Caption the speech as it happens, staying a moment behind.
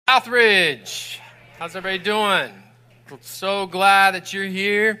Southridge, how's everybody doing? So glad that you're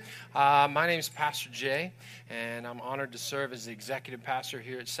here. My name is Pastor Jay, and I'm honored to serve as the executive pastor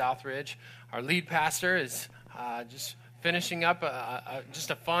here at Southridge. Our lead pastor is just finishing up just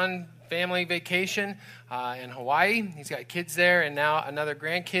a fun family vacation in Hawaii. He's got kids there and now another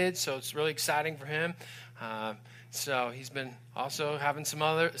grandkid, so it's really exciting for him. So he's been also having some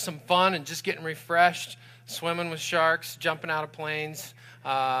fun and just getting refreshed, swimming with sharks, jumping out of planes. He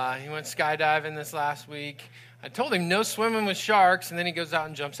went skydiving this last week. I told him no swimming with sharks, and then he goes out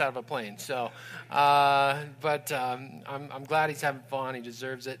and jumps out of a plane. So, I'm glad he's having fun. He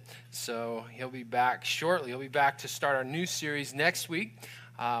deserves it. So he'll be back shortly. He'll be back to start our new series next week,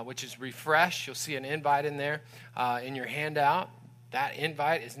 which is Refresh. You'll see an invite in there in your handout. That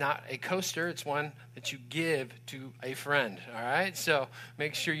invite is not a coaster. It's one that you give to a friend, all right? So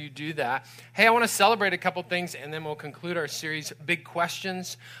make sure you do that. Hey, I want to celebrate a couple things, and then we'll conclude our series, Big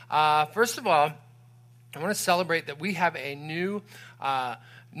Questions. First of all, I want to celebrate that we have a new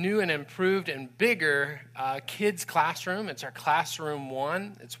and improved and bigger kids classroom. It's our Classroom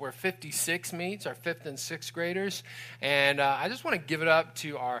 1. It's where 56 meets, our 5th and 6th graders. And I just want to give it up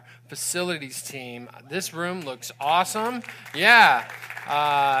to our facilities team. This room looks awesome. Yeah.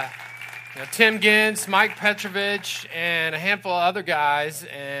 Tim Gins, Mike Petrovich, and a handful of other guys.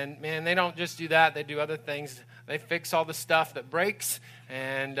 And, man, they don't just do that. They do other things. They fix all the stuff that breaks,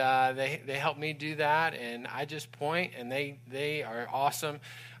 and they help me do that, and I just point, and they are awesome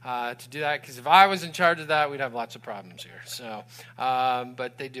to do that, because if I was in charge of that, we'd have lots of problems here. So,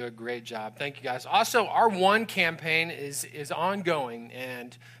 but they do a great job. Thank you, guys. Also, our One campaign is ongoing,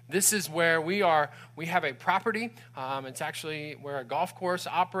 and this is where we have a property. It's actually where a golf course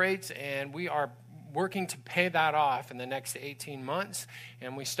operates, and we are working to pay that off in the next 18 months.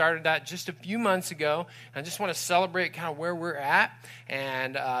 And we started that just a few months ago. I just want to celebrate kind of where we're at.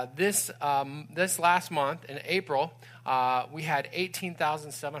 And this last month, in April, we had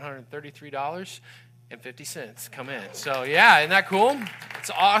 $18,733.50 come in. So, yeah, isn't that cool?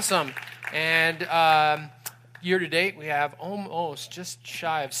 It's awesome. And year to date, we have almost just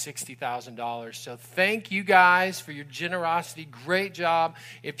shy of $60,000. So thank you guys for your generosity. Great job.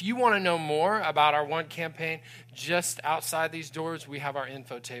 If you want to know more about our One campaign, just outside these doors, we have our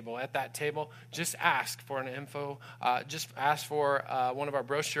info table. At that table, just ask for an info. Just ask for one of our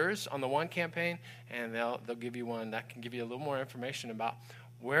brochures on the One campaign, and they'll give you one that can give you a little more information about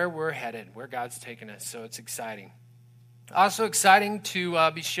where we're headed, where God's taking us. So it's exciting. Also exciting to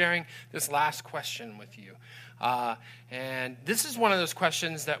be sharing this last question with you. And this is one of those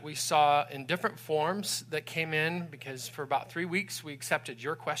questions that we saw in different forms that came in, because for about 3 weeks we accepted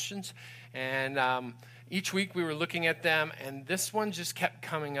your questions, and each week we were looking at them, and this one just kept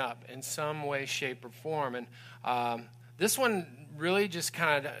coming up in some way, shape, or form. And this one really just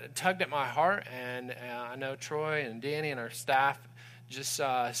kind of tugged at my heart, and I know Troy and Danny and our staff just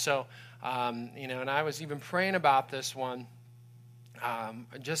and I was even praying about this one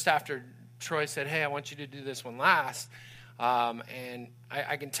just after Troy said, hey, I want you to do this one last. And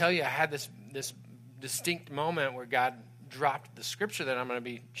I can tell you I had this distinct moment where God dropped the scripture that I'm going to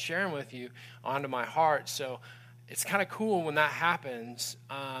be sharing with you onto my heart. So it's kind of cool when that happens,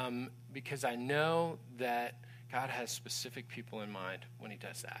 because I know that God has specific people in mind when he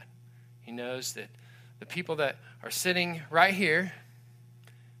does that. He knows that the people that are sitting right here,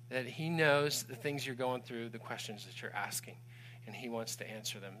 that he knows the things you're going through, the questions that you're asking, and he wants to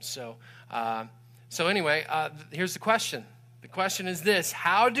answer them. So anyway, here's the question. The question is this: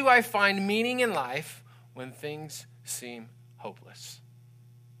 how do I find meaning in life when things seem hopeless?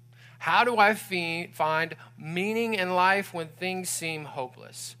 How do I find meaning in life when things seem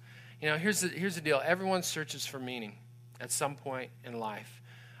hopeless? Here's the deal. Everyone searches for meaning at some point in life.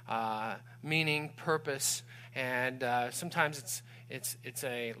 Meaning, purpose, and sometimes it's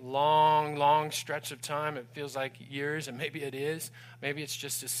a long stretch of time. It feels like years, and maybe it is. Maybe it's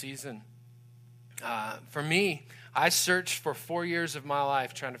just a season. For me, I searched for 4 years of my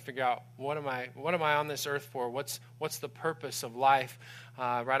life trying to figure out what am I on this earth for? What's the purpose of life?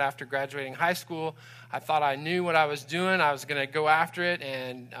 Right after graduating high school, I thought I knew what I was doing. I was going to go after it,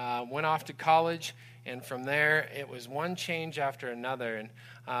 and went off to college. And from there, it was one change after another. And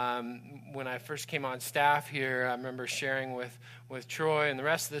when I first came on staff here, I remember sharing with Troy and the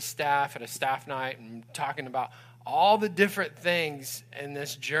rest of the staff at a staff night and talking about all the different things in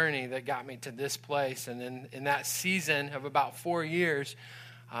this journey that got me to this place. And then in that season of about 4 years,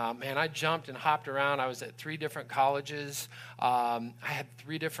 Man, I jumped and hopped around. I was at 3 different colleges. I had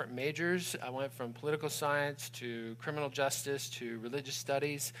 3 different majors. I went from political science to criminal justice to religious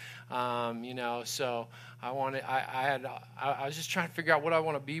studies. So I was just trying to figure out what I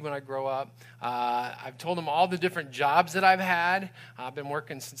want to be when I grow up. I've told them all the different jobs that I've had. I've been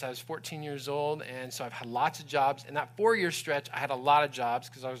working since I was 14 years old, and so I've had lots of jobs. In that 4-year stretch, I had a lot of jobs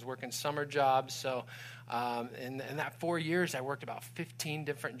because I was working summer jobs. So in that 4 years, I worked about 15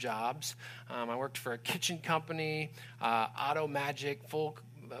 different jobs. I worked for a kitchen company, Auto Magic,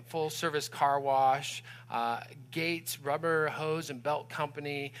 full service car wash, Gates Rubber Hose and Belt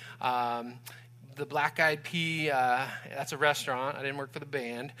Company, the Black Eyed Pea, that's a restaurant. I didn't work for the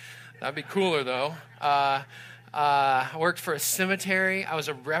band. That'd be cooler, though. I worked for a cemetery. I was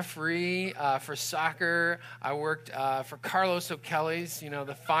a referee for soccer. I worked for Carlos O'Kelly's,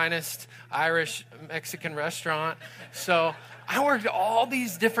 the finest Irish-Mexican restaurant. So I worked at all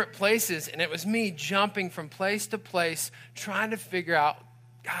these different places, and it was me jumping from place to place, trying to figure out,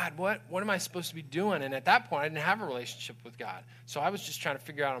 God, what am I supposed to be doing? And at that point, I didn't have a relationship with God. So I was just trying to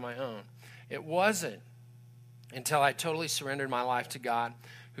figure out on my own. It wasn't until I totally surrendered my life to God,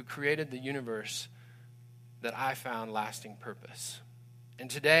 who created the universe, that I found lasting purpose. And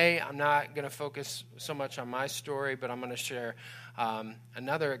today, I'm not going to focus so much on my story, but I'm going to share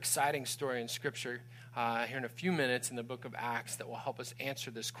another exciting story in Scripture here in a few minutes in the book of Acts that will help us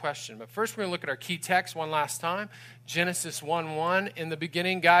answer this question. But first, we're going to look at our key text one last time. Genesis 1:1. In the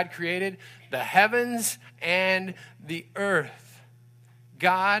beginning, God created the heavens and the earth.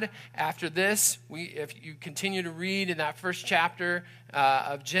 God, after this, if you continue to read in that first chapter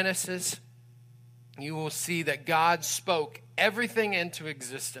of Genesis, you will see that God spoke everything into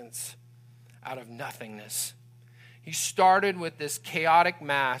existence out of nothingness. He started with this chaotic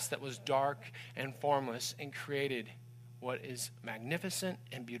mass that was dark and formless and created what is magnificent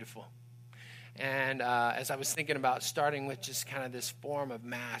and beautiful. And as I was thinking about starting with just kind of this form of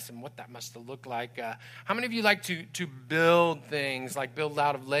mass and what that must have looked like, how many of you like to build things, like build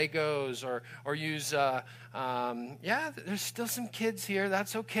out of Legos or use, there's still some kids here.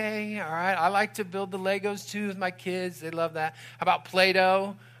 That's okay, all right? I like to build the Legos too with my kids. They love that. How about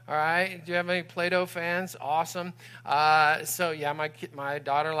Play-Doh? All right, do you have any Play-Doh fans? Awesome. My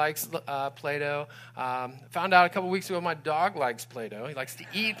daughter likes Play-Doh. Found out a couple weeks ago my dog likes Play-Doh. He likes to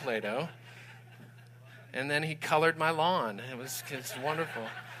eat Play-Doh. And then he colored my lawn. It's wonderful.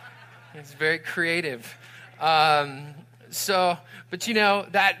 It's very creative. But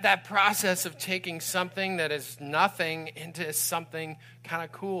that process of taking something that is nothing into something kind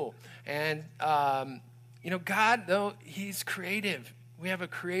of cool. And, God, though, he's creative. We have a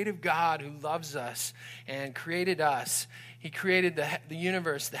creative God who loves us and created us. He created the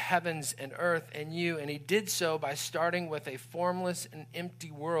universe, the heavens and earth and you, and he did so by starting with a formless and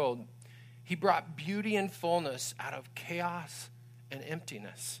empty world. He brought beauty and fullness out of chaos and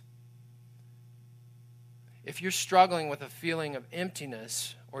emptiness. If you're struggling with a feeling of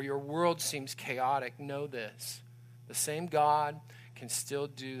emptiness or your world seems chaotic, know this. The same God can still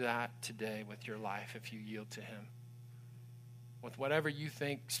do that today with your life if you yield to him. With whatever you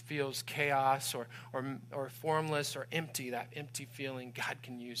think feels chaos or formless or empty, that empty feeling, God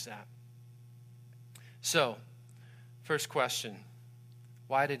can use that. So, first question.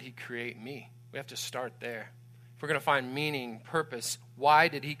 Why did he create me? We have to start there. If we're going to find meaning, purpose, why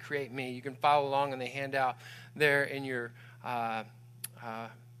did he create me? You can follow along in the handout there in your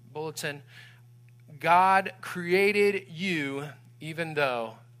bulletin. God created you even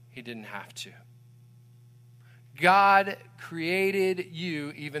though he didn't have to. God created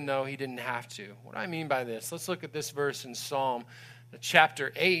you even though he didn't have to. What do I mean by this? Let's look at this verse in Psalm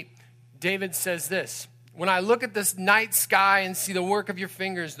chapter 8. David says this. When I look at this night sky and see the work of your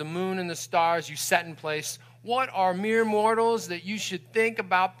fingers, the moon and the stars you set in place, what are mere mortals that you should think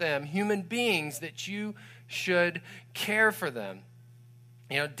about them, human beings that you should care for them?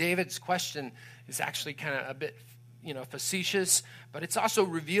 David's question is actually kind of a bit, facetious, but it's also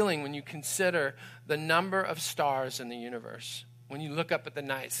revealing when you consider the number of stars in the universe. When you look up at the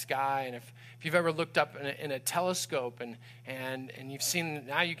night sky, and if you've ever looked up in a telescope and you've seen,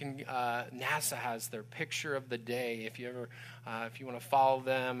 now you can, NASA has their picture of the day. If you want to follow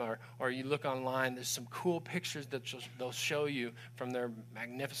them or you look online, there's some cool pictures that they'll show you from their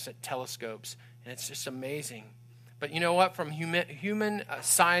magnificent telescopes, and it's just amazing. But you know what? From human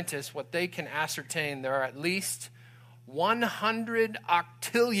scientists, what they can ascertain, there are at least 100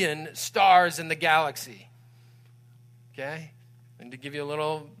 octillion stars in the galaxy. Okay? And to give you a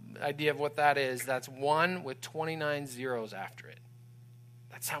little idea of what that is, that's 1 with 29 zeros after it.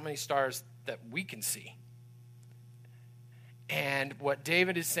 That's how many stars that we can see. And what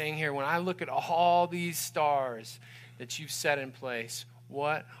David is saying here, when I look at all these stars that you've set in place,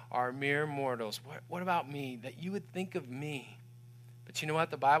 what are mere mortals? What about me? That you would think of me. But you know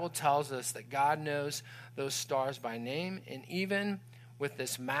what? The Bible tells us that God knows those stars by name. And even with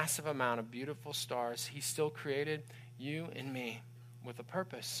this massive amount of beautiful stars, he still created you and me with a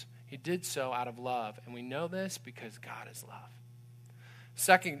purpose. He did so out of love. And we know this because God is love.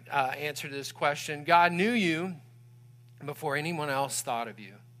 Second answer to this question, God knew you before anyone else thought of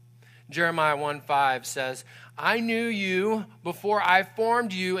you. Jeremiah 1:5 says, I knew you before I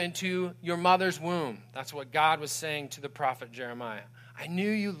formed you into your mother's womb. That's what God was saying to the prophet Jeremiah. I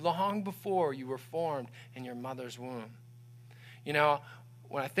knew you long before you were formed in your mother's womb. You know,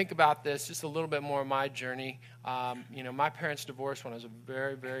 when I think about this, just a little bit more of my journey, my parents divorced when I was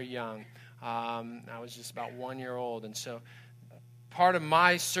very, very young. I was just about 1 year old. And so part of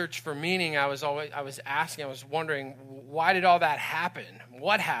my search for meaning, I was wondering, why did all that happen?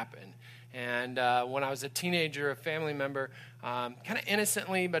 What happened? And when I was a teenager, a family member kind of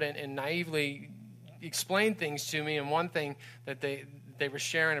innocently but and naively explained things to me. And one thing that they were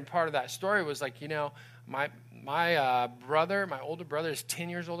sharing, and part of that story was like, my older brother is 10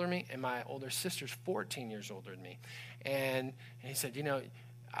 years older than me, and my older sister's 14 years older than me. And he said,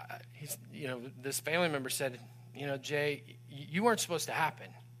 this family member said, Jay, you weren't supposed to happen.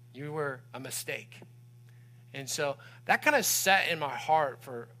 You were a mistake. And so that kind of sat in my heart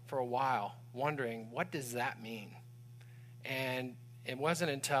for a while, wondering, what does that mean? And it wasn't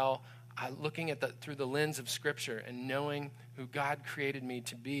until looking at through the lens of Scripture and knowing who God created me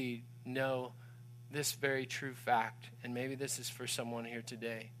to be, know this very true fact. And maybe this is for someone here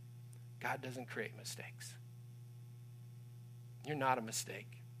today. God doesn't create mistakes. You're not a mistake.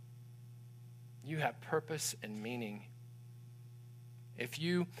 You have purpose and meaning. If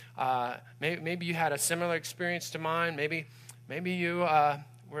you, maybe you had a similar experience to mine, maybe you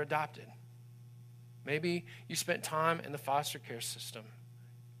were adopted. Maybe you spent time in the foster care system.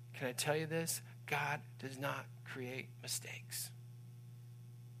 Can I tell you this? God does not create mistakes.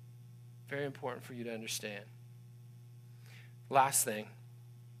 Very important for you to understand. Last thing,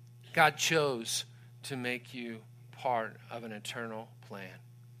 God chose to make you part of an eternal plan.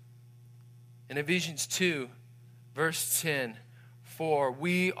 In Ephesians 2, verse 10, for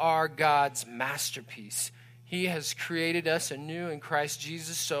we are God's masterpiece. He has created us anew in Christ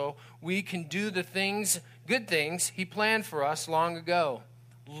Jesus so we can do the things, good things, he planned for us long ago.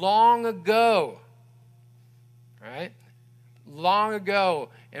 Long ago. Right? Long ago.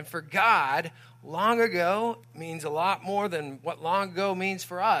 And for God, long ago means a lot more than what long ago means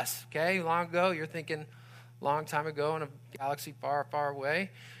for us. Okay? Long ago, you're thinking long time ago in a galaxy far, far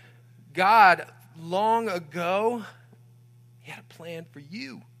away. God, long ago, he had a plan for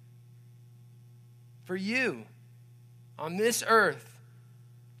you. For you on this earth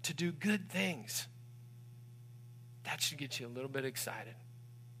to do good things. That should get you a little bit excited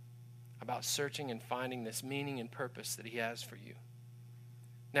about searching and finding this meaning and purpose that he has for you.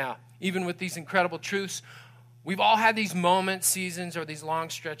 Now, even with these incredible truths, we've all had these moments, seasons, or these long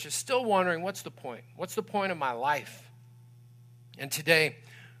stretches still wondering, what's the point? What's the point of my life? And today,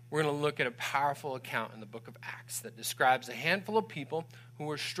 we're going to look at a powerful account in the book of Acts that describes a handful of people who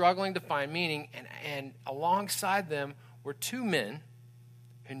were struggling to find meaning, and alongside them were two men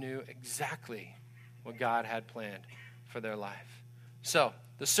who knew exactly what God had planned for their life. So,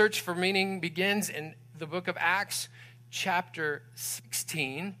 the search for meaning begins in the book of Acts, chapter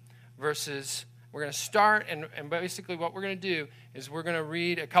 16, verses. We're going to start, and basically what we're going to do is we're going to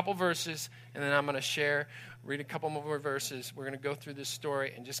read a couple verses, and then I'm going to read a couple more verses. We're going to go through this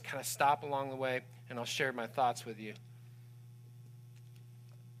story and just kind of stop along the way, and I'll share my thoughts with you.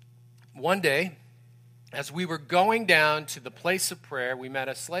 One day, as we were going down to the place of prayer, we met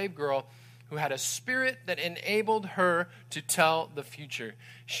a slave girl who had a spirit that enabled her to tell the future.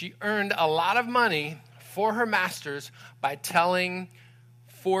 She earned a lot of money for her masters by telling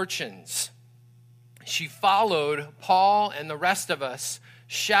fortunes. She followed Paul and the rest of us,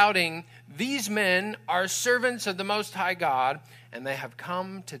 shouting, "These men are servants of the Most High God, and they have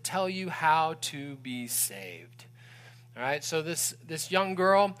come to tell you how to be saved." All right, so this young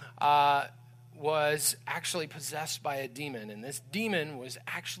girl was actually possessed by a demon, and this demon was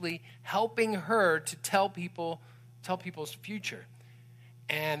actually helping her to tell people's future.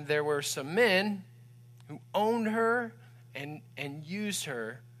 And there were some men who owned her and used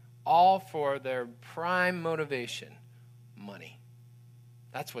her, all for their prime motivation, money.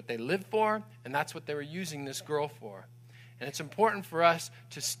 That's what they lived for, and that's what they were using this girl for. And it's important for us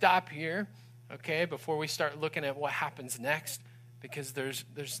to stop here, okay, before we start looking at what happens next, because there's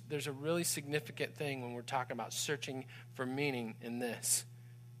a really significant thing when we're talking about searching for meaning in this.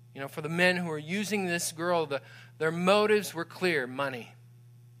 You know, for the men who are using this girl, their motives were clear, money.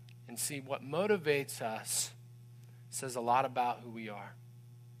 And see, what motivates us says a lot about who we are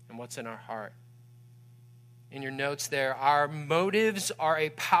and what's in our heart. In your notes there, our motives are a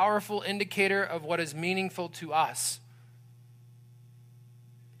powerful indicator of what is meaningful to us.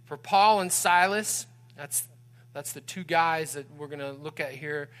 For Paul and Silas, that's the two guys that we're going to look at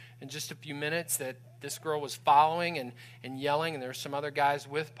here in just a few minutes that this girl was following and yelling, and there were some other guys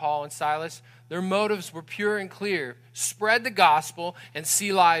with Paul and Silas. Their motives were pure and clear. Spread the gospel and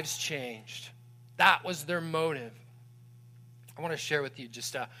see lives changed. That was their motive. I want to share with you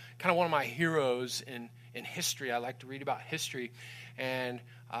just kind of one of my heroes in history. I like to read about history. And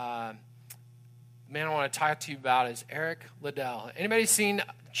the man I want to talk to you about is Eric Liddell. Anybody seen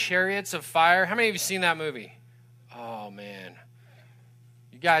Chariots of Fire? How many of you seen that movie? Oh, man.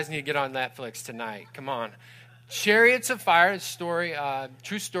 You guys need to get on Netflix tonight. Come on. Chariots of Fire, story,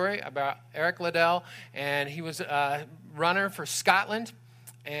 true story about Eric Liddell. And he was a runner for Scotland.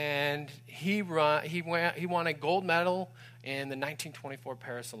 And he won a gold medal in the 1924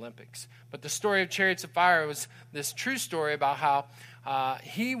 Paris Olympics. But the story of Chariots of Fire was this true story about how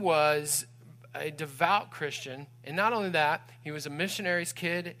he was a devout Christian. And not only that, he was a missionary's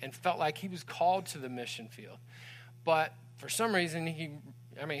kid and felt like he was called to the mission field. But for some reason, he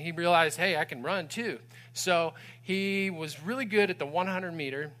realized, hey, I can run too. So he was really good at the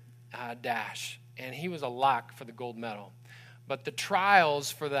 100-meter dash, and he was a lock for the gold medal. But the trials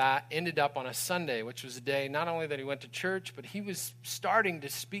for that ended up on a Sunday, which was a day not only that he went to church, but he was starting to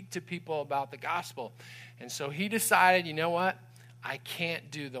speak to people about the gospel. And so he decided, you know what? I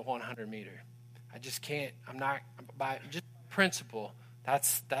can't do the 100-meter. I just can't. I'm not, by just principle.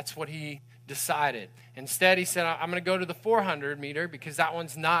 That's what he decided. Instead, he said, I'm going to go to the 400-meter because that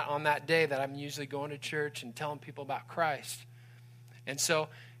one's not on that day that I'm usually going to church and telling people about Christ. And so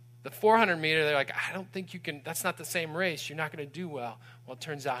the 400-meter, they're like, I don't think you can, that's not the same race. You're not going to do well. Well, it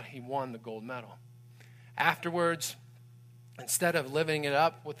turns out he won the gold medal. Afterwards, instead of living it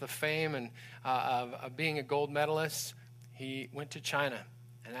up with the fame and of being a gold medalist, he went to China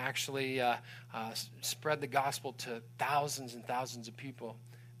and actually spread the gospel to thousands and thousands of people.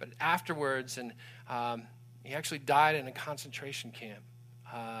 But afterwards, and he actually died in a concentration camp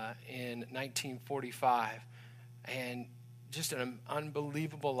in 1945. And just an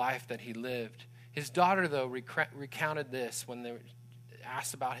unbelievable life that he lived. His daughter, though, recounted this when they were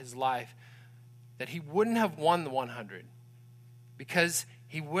asked about his life, that he wouldn't have won the 100 because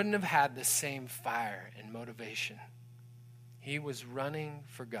he wouldn't have had the same fire and motivation. He was running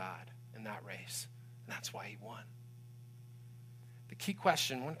for God in that race, and that's why he won. The key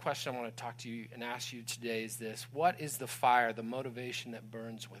question, one question I want to talk to you and ask you today is this: what is the fire, the motivation that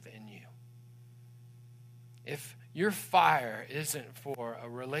burns within you? If your fire isn't for a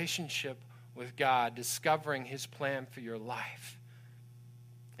relationship with God, discovering his plan for your life,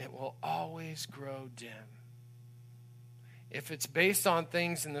 it will always grow dim. If it's based on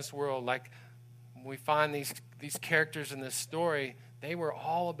things in this world, like we find these characters in this story, they were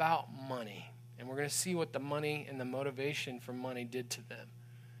all about money. And we're going to see what the money and the motivation for money did to them.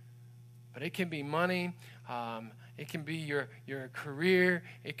 But it can be money, it can be your career,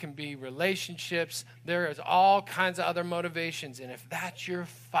 it can be relationships. There is all kinds of other motivations. And if that's your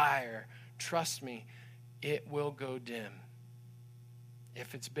fire, trust me, it will go dim.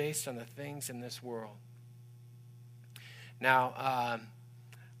 If it's based on the things in this world. Now,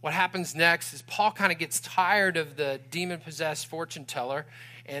 what happens next is Paul kind of gets tired of the demon-possessed fortune teller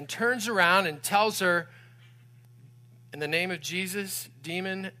and turns around and tells her, in the name of Jesus,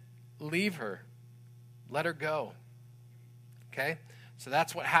 demon, leave her. Let her go. Okay? So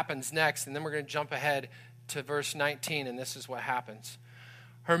that's what happens next. And then we're going to jump ahead to verse 19, and this is what happens.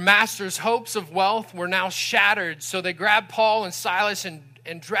 Her master's hopes of wealth were now shattered, so they grabbed Paul and Silas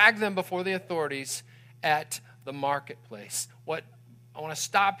and dragged them before the authorities at the marketplace. What I want to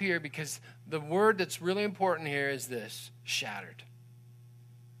stop here because the word that's really important here is this: shattered.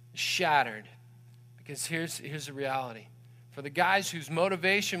 Shattered. Because here's the reality. For the guys whose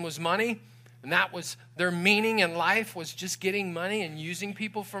motivation was money, and that was their meaning in life, was just getting money and using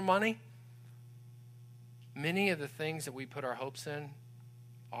people for money, many of the things that we put our hopes in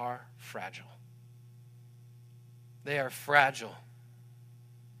are fragile. They are fragile.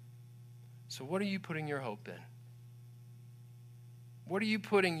 So what are you putting your hope in? What are you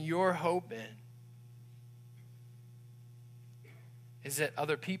putting your hope in? Is it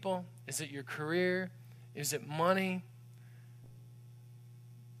other people? Is it your career? Is it money?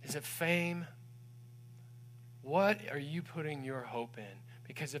 Is it fame? What are you putting your hope in?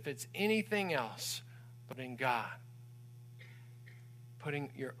 Because if it's anything else but in God,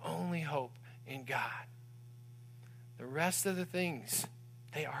 putting your only hope in God, the rest of the things,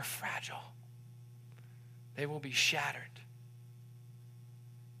 they are fragile. They will be shattered.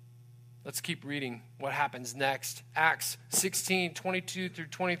 Let's keep reading what happens next. Acts 16, 22 through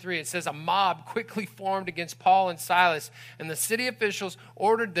 23. It says, a mob quickly formed against Paul and Silas, and the city officials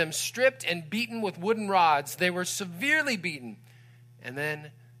ordered them stripped and beaten with wooden rods. They were severely beaten, and then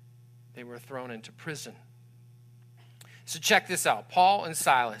they were thrown into prison. So check this out. Paul and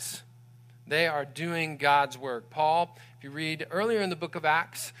Silas, they are doing God's work. Paul, if you read earlier in the book of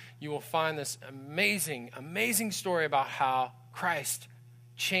Acts, you will find this amazing, amazing story about how Christ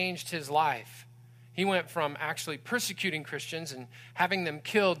changed his life. He went from actually persecuting Christians and having them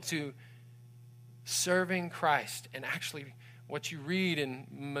killed to serving Christ. And actually, what you read in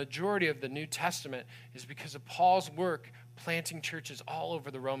majority of the New Testament is because of Paul's work planting churches all over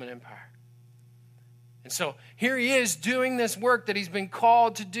the Roman Empire. And so here he is doing this work that he's been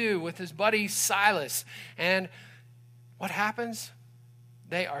called to do with his buddy Silas. And what happens?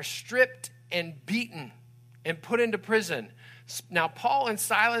 They are stripped and beaten and put into prison. Now, Paul and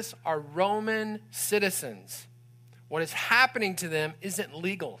Silas are Roman citizens. What is happening to them isn't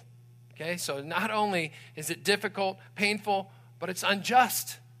legal. Okay, so not only is it difficult, painful, but it's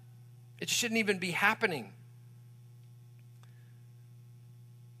unjust. It shouldn't even be happening.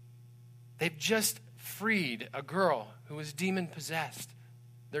 They've just freed a girl who was demon-possessed.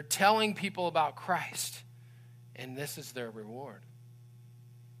 They're telling people about Christ, and this is their reward.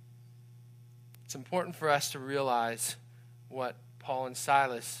 It's important for us to realize what Paul and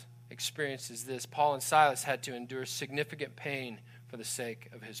Silas experienced is this. Paul and Silas had to endure significant pain for the sake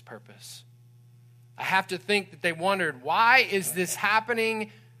of his purpose. I have to think that they wondered, why is this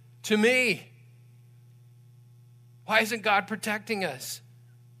happening to me? Why isn't God protecting us?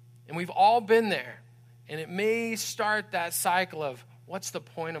 And we've all been there. And it may start that cycle of, what's the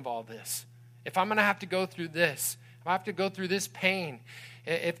point of all this? If I'm going to have to go through this, if I have to go through this pain,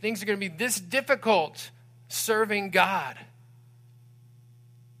 if things are going to be this difficult serving God.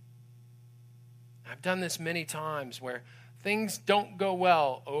 I've done this many times where things don't go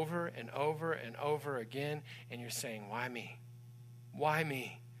well over and over and over again, and you're saying, why me? Why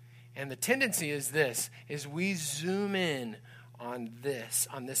me? And the tendency is this, is we zoom in on this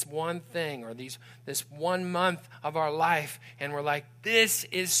one thing, or this 1 month of our life, and we're like, this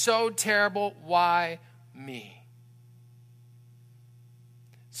is so terrible, why me?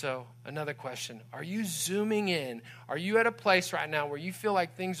 So, another question, are you zooming in? Are you at a place right now where you feel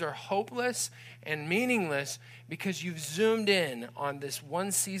like things are hopeless and meaningless because you've zoomed in on this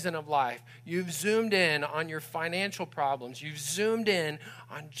one season of life? You've zoomed in on your financial problems. You've zoomed in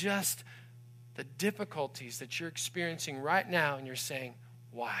on just the difficulties that you're experiencing right now, and you're saying,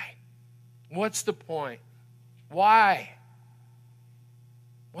 why? What's the point? Why?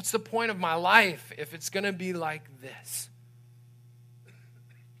 What's the point of my life if it's going to be like this?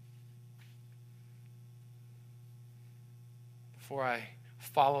 Before I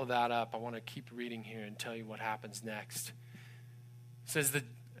follow that up, I want to keep reading here and tell you what happens next. It says that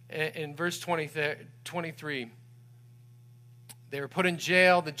in verse 23, they were put in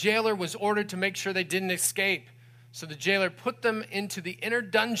jail. The jailer was ordered to make sure they didn't escape. So the jailer put them into the inner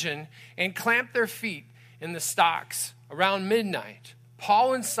dungeon and clamped their feet in the stocks. Around midnight,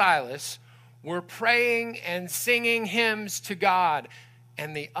 Paul and Silas were praying and singing hymns to God,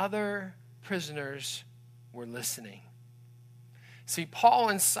 and the other prisoners were listening. See, Paul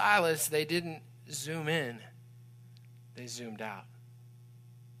and Silas, they didn't zoom in. They zoomed out.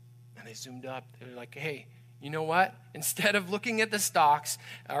 And they zoomed up. They were like, hey, you know what? Instead of looking at the stocks,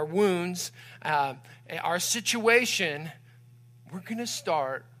 our wounds, our situation, we're going to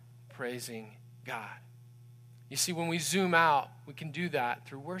start praising God. You see, when we zoom out, we can do that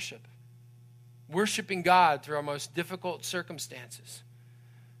through worship. Worshiping God through our most difficult circumstances.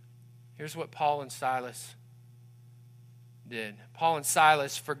 Here's what Paul and Silas did. Paul and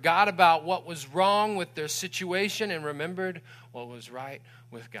Silas forgot about what was wrong with their situation and remembered what was right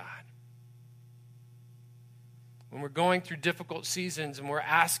with God. When we're going through difficult seasons and we're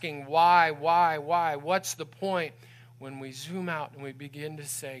asking why, what's the point? When we zoom out and we begin to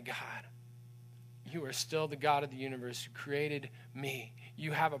say, God, you are still the God of the universe who created me.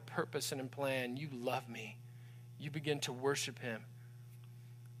 You have a purpose and a plan. You love me. You begin to worship him.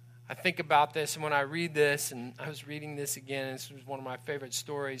 I think about this, and when I read this, and I was reading this again, and this was one of my favorite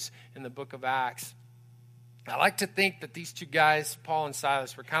stories in the book of Acts. I like to think that these two guys, Paul and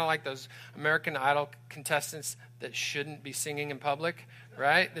Silas, were kind of like those American Idol contestants that shouldn't be singing in public,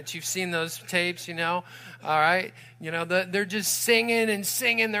 right? That you've seen those tapes, all right? They're just singing and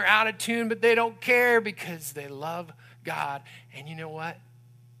singing. They're out of tune, but they don't care because they love God. And you know what?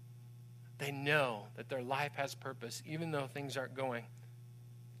 They know that their life has purpose, even though things aren't going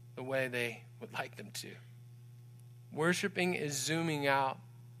the way they would like them to. Worshiping is zooming out,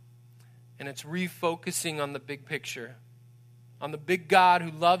 and it's refocusing on the big picture, on the big God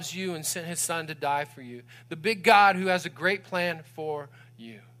who loves you and sent his son to die for you, the big God who has a great plan for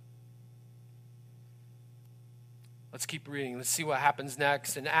you. Let's keep reading. Let's see what happens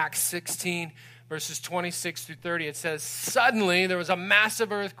next. In Acts 16, verses 26 through 30, it says, "Suddenly there was a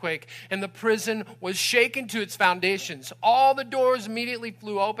massive earthquake, and the prison was shaken to its foundations. All the doors immediately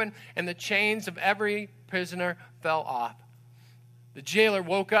flew open, and the chains of every prisoner fell off. The jailer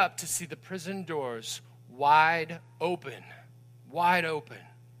woke up to see the prison doors wide open." Wide open.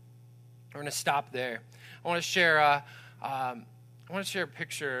 We're going to stop there. I want to share a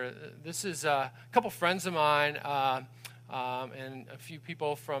picture. This is a couple friends of mine and a few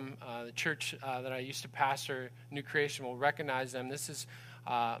people from the church that I used to pastor, New Creation, will recognize them. This is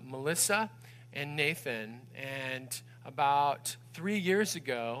Melissa and Nathan. And about 3 years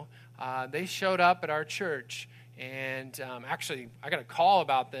ago, they showed up at our church. And actually, I got a call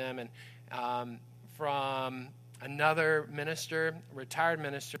about them and from another minister, retired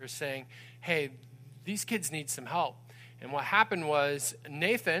minister, saying, "Hey, these kids need some help." And what happened was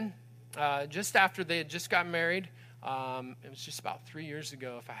Nathan, just after they had just got married, it was just about 3 years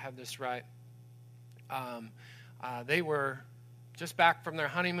ago, if I have this right, they were just back from their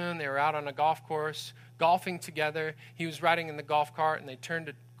honeymoon. They were out on a golf course, golfing together. He was riding in the golf cart, and they turned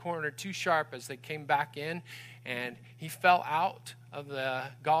a corner too sharp as they came back in, and he fell out of the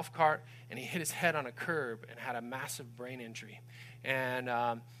golf cart, and he hit his head on a curb and had a massive brain injury. And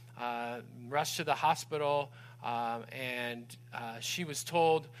rushed to the hospital, and she was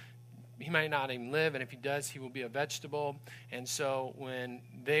told he might not even live, and if he does, he will be a vegetable. And so when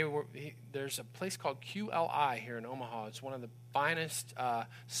there's a place called QLI here in Omaha. It's one of the finest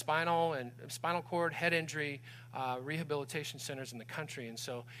spinal cord head injury rehabilitation centers in the country. And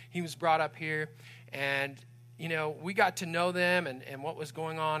so he was brought up here, and we got to know them and what was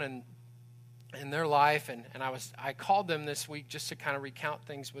going on in their life, and I called them this week just to kind of recount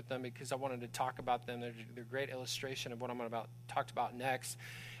things with them because I wanted to talk about them. They're a great illustration of what I'm about talk about next.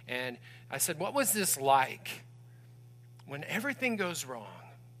 And I said, "What was this like when everything goes wrong?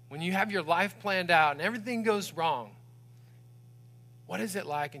 When you have your life planned out and everything goes wrong, what is it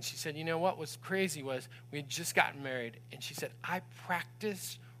like?" And she said, "What was crazy was we had just gotten married." And she said, "I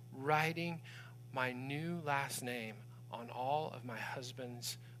practiced writing my new last name on all of my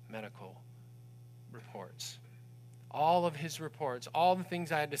husband's medical reports. All of his reports, all the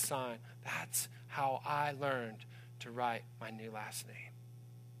things I had to sign. That's how I learned to write my new last name."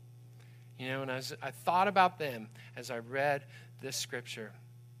 And I thought about them as I read this scripture.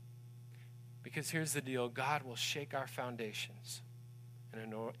 Because here's the deal. God will shake our foundations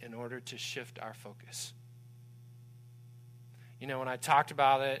in order to shift our focus. When I talked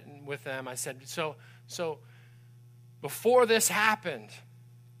about it with them, I said, so before this happened,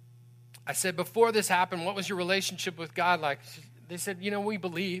 what was your relationship with God like? They said, we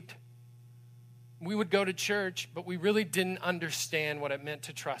believed. We would go to church, but we really didn't understand what it meant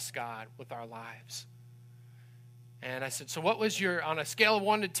to trust God with our lives. And I said, "So what was on a scale of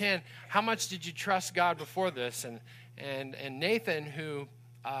 1 to 10, how much did you trust God before this?" And Nathan, who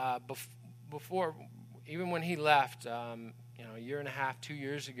before, even when he left, a year and a half, 2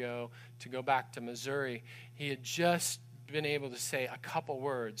 years ago to go back to Missouri, he had just been able to say a couple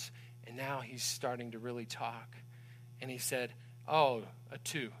words, and now he's starting to really talk. And he said, "Oh, a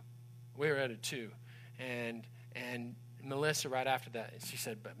 2. We were at a 2. And Melissa right after that, she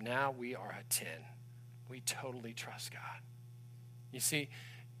said, "But now we are a 10. We totally trust God." You see,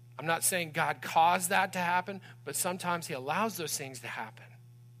 I'm not saying God caused that to happen, but sometimes he allows those things to happen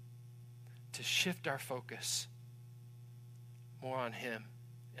to shift our focus more on him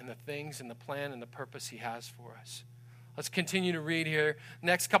and the things and the plan and the purpose he has for us. Let's continue to read here.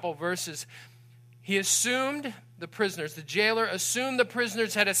 Next couple verses. He assumed the prisoners. The jailer assumed the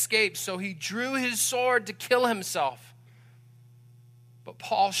prisoners had escaped, so he drew his sword to kill himself. But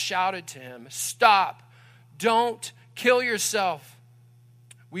Paul shouted to him, "Stop! Don't kill yourself.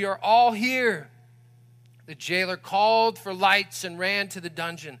 We are all here." The jailer called for lights and ran to the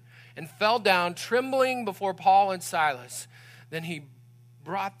dungeon and fell down, trembling before Paul and Silas. Then he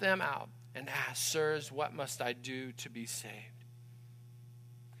brought them out and asked, "Sirs, what must I do to be saved?"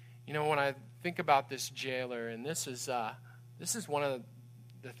 When I think about this jailer, and this is one of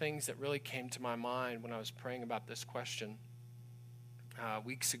the things that really came to my mind when I was praying about this question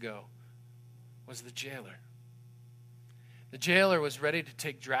weeks ago, was the jailer. The jailer was ready to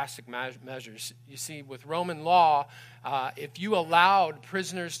take drastic measures. You see, with Roman law, if you allowed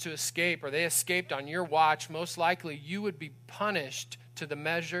prisoners to escape or they escaped on your watch, most likely you would be punished to the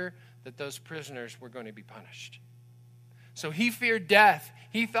measure that those prisoners were going to be punished. So he feared death.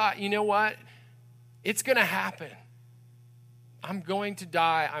 He thought, you know what? It's going to happen. I'm going to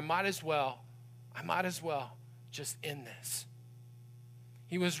die. I might as well just end this.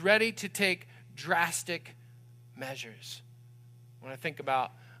 He was ready to take drastic measures. When I think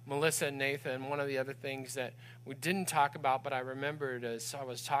about Melissa and Nathan, one of the other things that we didn't talk about, but I remembered as I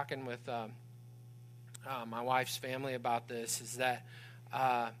was talking with my wife's family about this, is that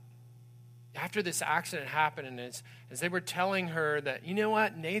after this accident happened, and as they were telling her that, you know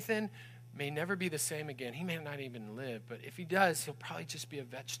what, Nathan may never be the same again. He may not even live, but if he does, he'll probably just be a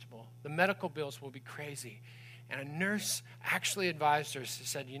vegetable. The medical bills will be crazy. And a nurse actually advised her, she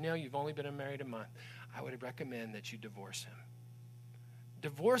said, you know, you've only been married a month. I would recommend that you divorce him.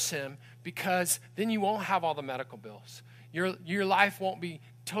 Divorce him, because then you won't have all the medical bills. Your life won't be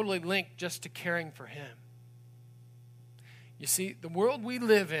totally linked just to caring for him. You see, the world we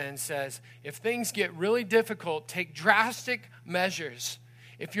live in says if things get really difficult, take drastic measures.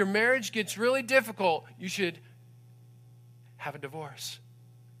 If your marriage gets really difficult, you should have a divorce.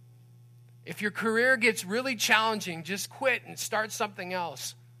 If your career gets really challenging, just quit and start something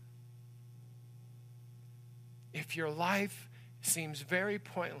else. If your life seems very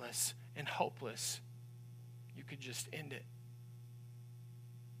pointless and hopeless, you could just end it.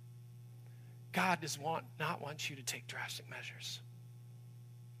 God does not want you to take drastic measures.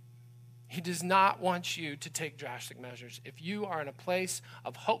 He does not want you to take drastic measures. If you are in a place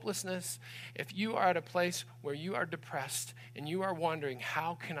of hopelessness, if you are at a place where you are depressed and you are wondering,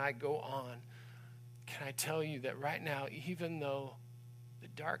 how can I go on? Can I tell you that right now, even though the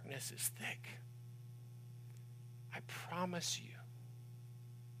darkness is thick, I promise you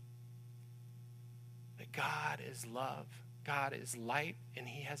that God is love. God is light, and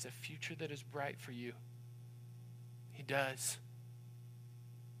he has a future that is bright for you. He does.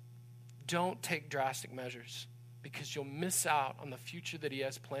 Don't take drastic measures, because you'll miss out on the future that he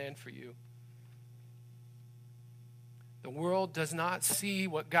has planned for you. The world does not see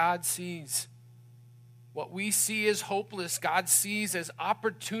what God sees. What we see as hopeless, God sees as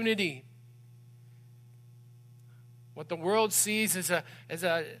opportunity. What the world sees as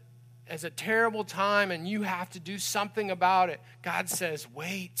a terrible time and you have to do something about it, God says,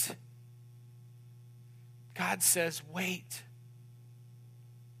 wait. God says, wait.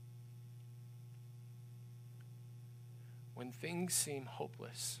 When things seem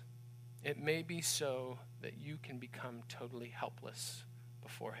hopeless, it may be so that you can become totally helpless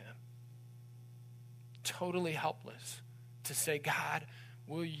before him. Totally helpless to say, God,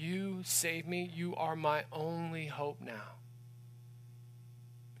 will you save me? You are my only hope now.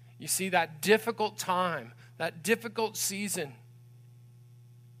 You see, that difficult time, that difficult season,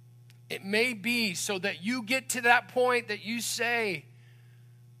 it may be so that you get to that point that you say,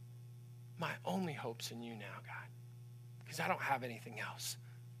 my only hope's in you now, God, because I don't have anything else.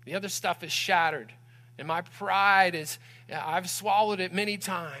 The other stuff is shattered, and my pride is, I've swallowed it many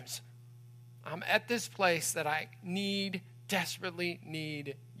times. I'm at this place that I desperately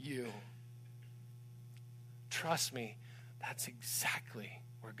need you. Trust me, that's exactly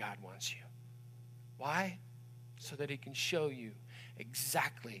where God wants you. Why? So that he can show you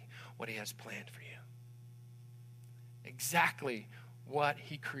exactly what he has planned for you. Exactly what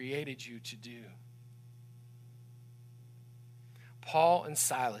he created you to do. Paul and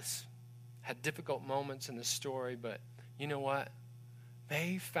Silas had difficult moments in the story, but you know what?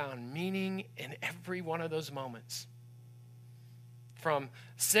 They found meaning in every one of those moments. From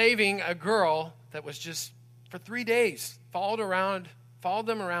saving a girl that was just for 3 days, followed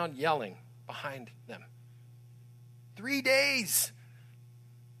them around yelling behind them. 3 days.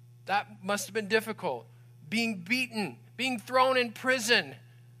 That must have been difficult. Being beaten, being thrown in prison.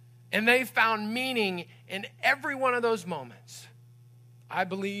 And they found meaning in every one of those moments. I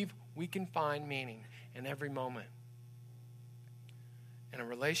believe we can find meaning in every moment. In a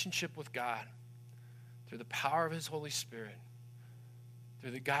relationship with God, through the power of his Holy Spirit,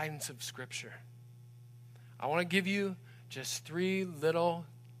 through the guidance of Scripture. I want to give you just 3 little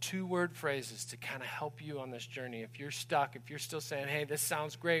 2-word phrases to kind of help you on this journey. If you're stuck, if you're still saying, hey, this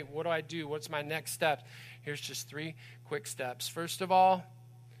sounds great, what do I do? What's my next step? Here's just 3 quick steps. First of all,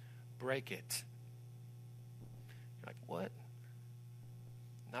 break it. You're like, what?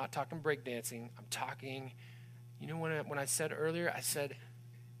 Not talking breakdancing. I'm talking, you know, when I said earlier, I said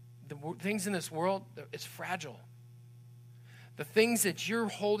the things in this world, it's fragile. The things that you're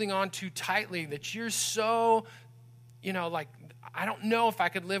holding on to tightly, that you're so, you know, like, I don't know if I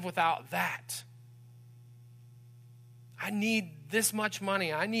could live without that. I need this much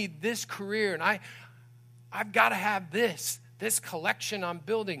money. I need this career. And I've got to have this collection I'm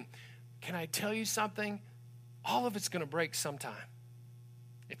building. Can I tell you something? All of it's going to break sometime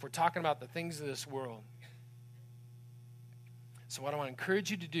if we're talking about the things of this world. So what I want to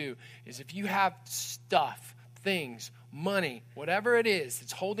encourage you to do is if you have stuff, things, money, whatever it is,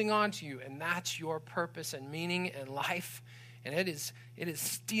 it's holding on to you, and that's your purpose and meaning in life, and it is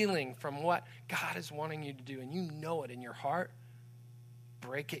stealing from what God is wanting you to do, and you know it in your heart,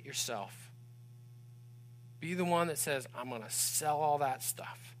 break it yourself. Be the one that says, I'm going to sell all that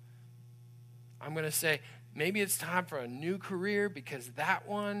stuff. I'm going to say, maybe it's time for a new career because that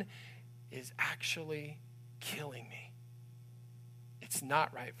one is actually killing me. It's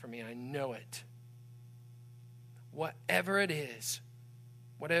not right for me. I know it. Whatever it is,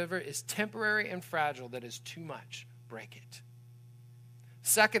 whatever is temporary and fragile that is too much, break it.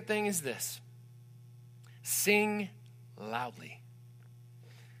 Second thing is this. Sing loudly.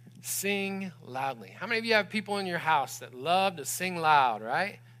 Sing loudly. How many of you have people in your house that love to sing loud,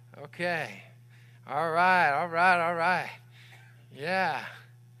 right? Okay. All right. Yeah.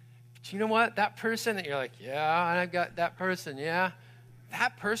 But you know what? That person that you're like, yeah, I've got that person, yeah.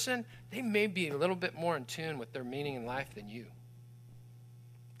 That person, they may be a little bit more in tune with their meaning in life than you.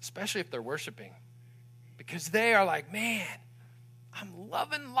 Especially if they're worshiping. Because they are like, man, I'm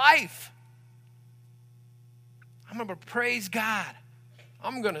loving life. I'm going to praise God.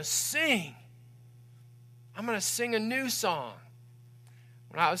 I'm going to sing. I'm going to sing a new song.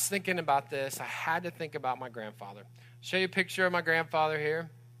 When I was thinking about this, I had to think about my grandfather. I'll show you a picture of my grandfather here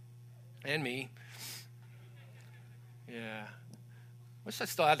and me. Yeah. Wish I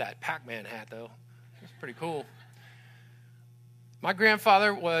still had that Pac-Man hat, though. It's pretty cool. My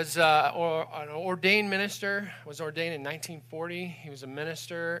grandfather was an ordained minister, was ordained in 1940. He was a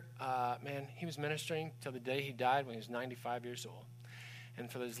minister. He was ministering till the day he died when he was 95 years old. And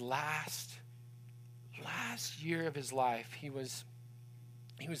for his last year of his life, he was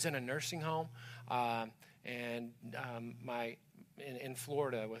in a nursing home, in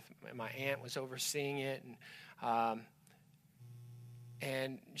Florida. With my aunt was overseeing it,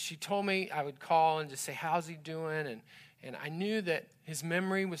 and she told me I would call and just say, "How's he doing?" And I knew that his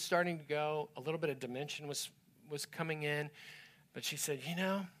memory was starting to go. A little bit of dementia was coming in, but she said, "You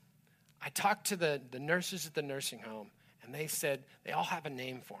know, I talked to the nurses at the nursing home, and they said they all have a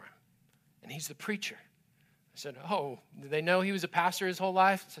name for him, and he's the preacher." I said, "Oh, did they know he was a pastor his whole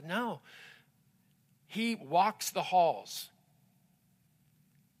life?" I said, "No. He walks the halls."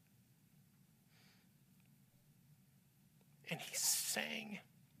 And he sang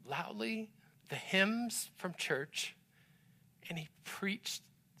loudly the hymns from church, and he preached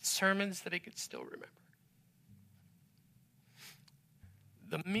sermons that he could still remember.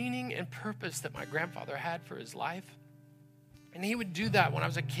 The meaning and purpose that my grandfather had for his life, and he would do that when I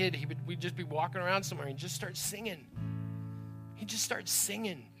was a kid. We'd just be walking around somewhere and he'd just start singing. He'd just start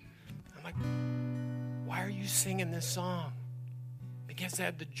singing. I'm like, why are you singing this song? Because he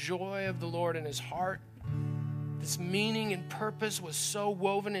had the joy of the Lord in his heart. This meaning and purpose was so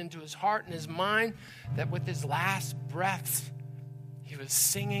woven into his heart and his mind that with his last breaths, he was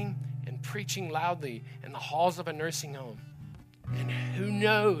singing and preaching loudly in the halls of a nursing home. And who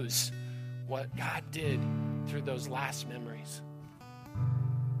knows what God did through those last memories.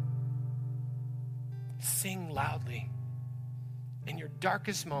 Sing loudly. In your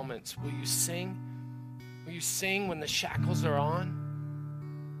darkest moments, will you sing? Will you sing when the shackles are on?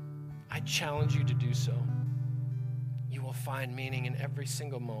 I challenge you to do so. You will find meaning in every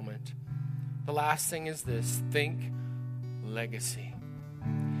single moment. The last thing is this: think legacy.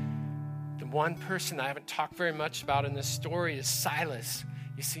 The one person I haven't talked very much about in this story is Silas.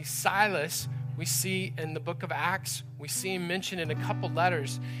 You see, Silas, we see in the book of Acts, we see him mentioned in a couple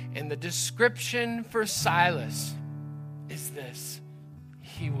letters. And the description for Silas is this: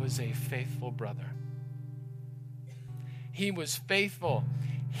 he was a faithful brother. He was faithful.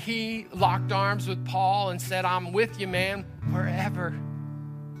 He locked arms with Paul and said, "I'm with you, man, wherever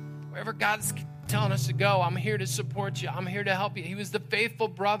God's telling us to go, I'm here to support you. I'm here to help you." He was the faithful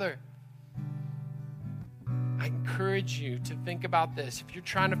brother. I encourage you to think about this. If you're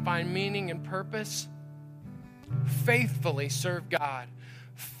trying to find meaning and purpose, faithfully serve God.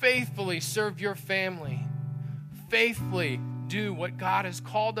 Faithfully serve your family. Faithfully do what God has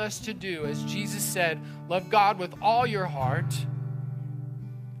called us to do. As Jesus said, love God with all your heart,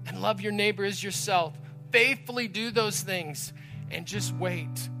 and love your neighbor as yourself. Faithfully do those things and just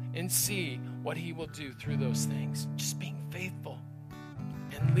wait and see what he will do through those things. Just being faithful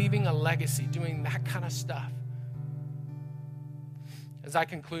and leaving a legacy, doing that kind of stuff. As I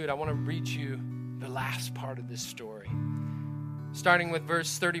conclude, I want to read you the last part of this story. Starting with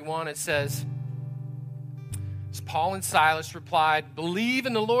verse 31, it says, Paul and Silas replied, "Believe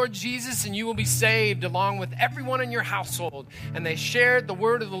in the Lord Jesus and you will be saved, along with everyone in your household." And they shared the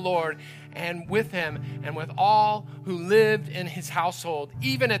word of the Lord and with him and with all who lived in his household.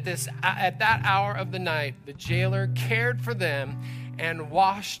 Even at that hour of the night, the jailer cared for them and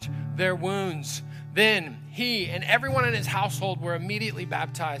washed their wounds. Then he and everyone in his household were immediately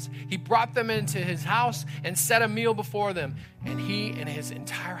baptized. He brought them into his house and set a meal before them. And he and his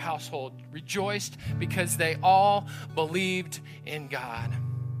entire household rejoiced because they all believed in God.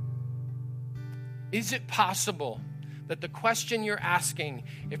 Is it possible that the question you're asking,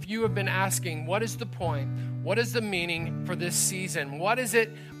 if you have been asking, what is the point? What is the meaning for this season? What is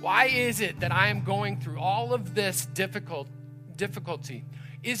it? Why is it that I am going through all of this difficulty?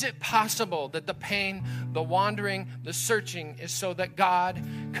 Is it possible that the pain, the wandering, the searching is so that God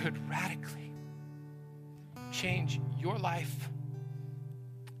could radically change your life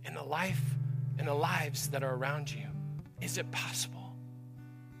and the lives that are around you? Is it possible?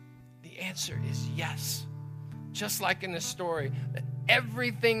 The answer is yes. Just like in the story, that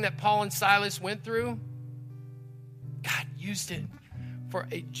everything that Paul and Silas went through, God used it for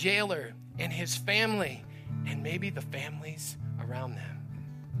a jailer and his family and maybe the families around them.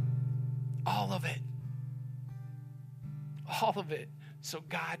 All of it. All of it so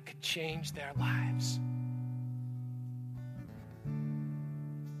God could change their lives.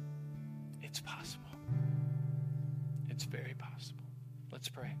 It's possible. It's very possible. Let's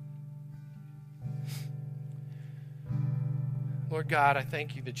pray. Lord God, I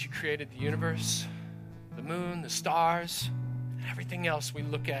thank you that you created the universe, the moon, the stars, and everything else we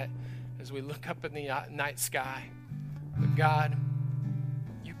look at as we look up in the night sky. But God,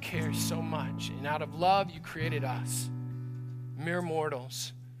 you care so much, and out of love you created us, mere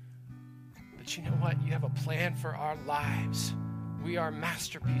mortals. But you know what? You have a plan for our lives. We are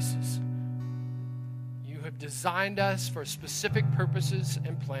masterpieces. You have designed us for specific purposes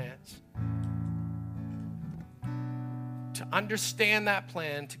and plans. To understand that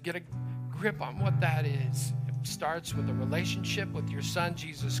plan, to get a grip on what that is, it starts with a relationship with your Son,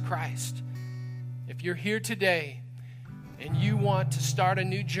 Jesus Christ. If you're here today and you want to start a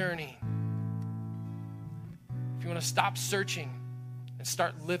new journey, if you want to stop searching and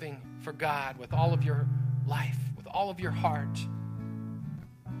start living for God with all of your life, with all of your heart,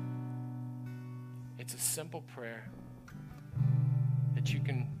 it's a simple prayer that you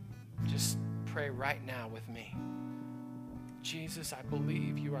can just pray right now with me. Jesus, I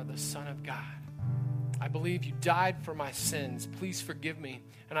believe you are the Son of God. I believe you died for my sins. Please forgive me.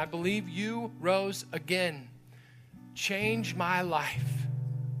 And I believe you rose again. Change my life.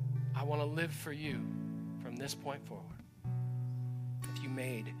 I want to live for you from this point forward. If you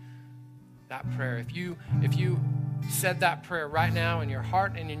made that prayer, if you said that prayer right now in your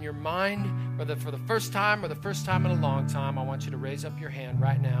heart and in your mind, whether for the first time or the first time in a long time, I want you to raise up your hand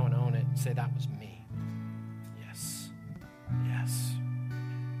right now and own it and say, that was me. Yes. Yes.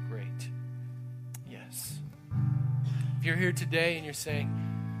 Great. Yes. If you're here today and you're saying,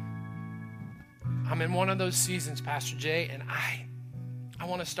 I'm in one of those seasons, Pastor Jay, and I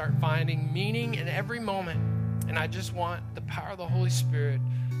want to start finding meaning in every moment, and I just want the power of the Holy Spirit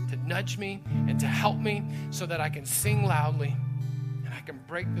to nudge me and to help me so that I can sing loudly and I can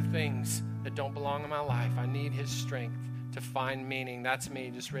break the things that don't belong in my life. I need his strength to find meaning. That's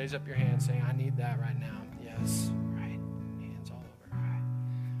me. Just raise up your hand saying, I need that right now. Yes. Right. Hands all over.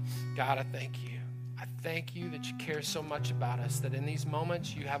 Right. God, I thank you. I thank you that you care so much about us, that in these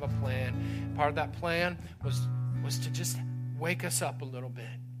moments you have a plan. Part of that plan was to just wake us up a little bit.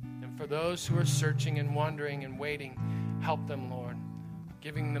 And for those who are searching and wondering and waiting, help them, Lord,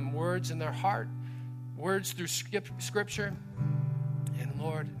 giving them words in their heart, words through Scripture, and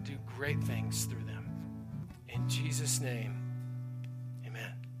Lord, do great things through them. In Jesus' name.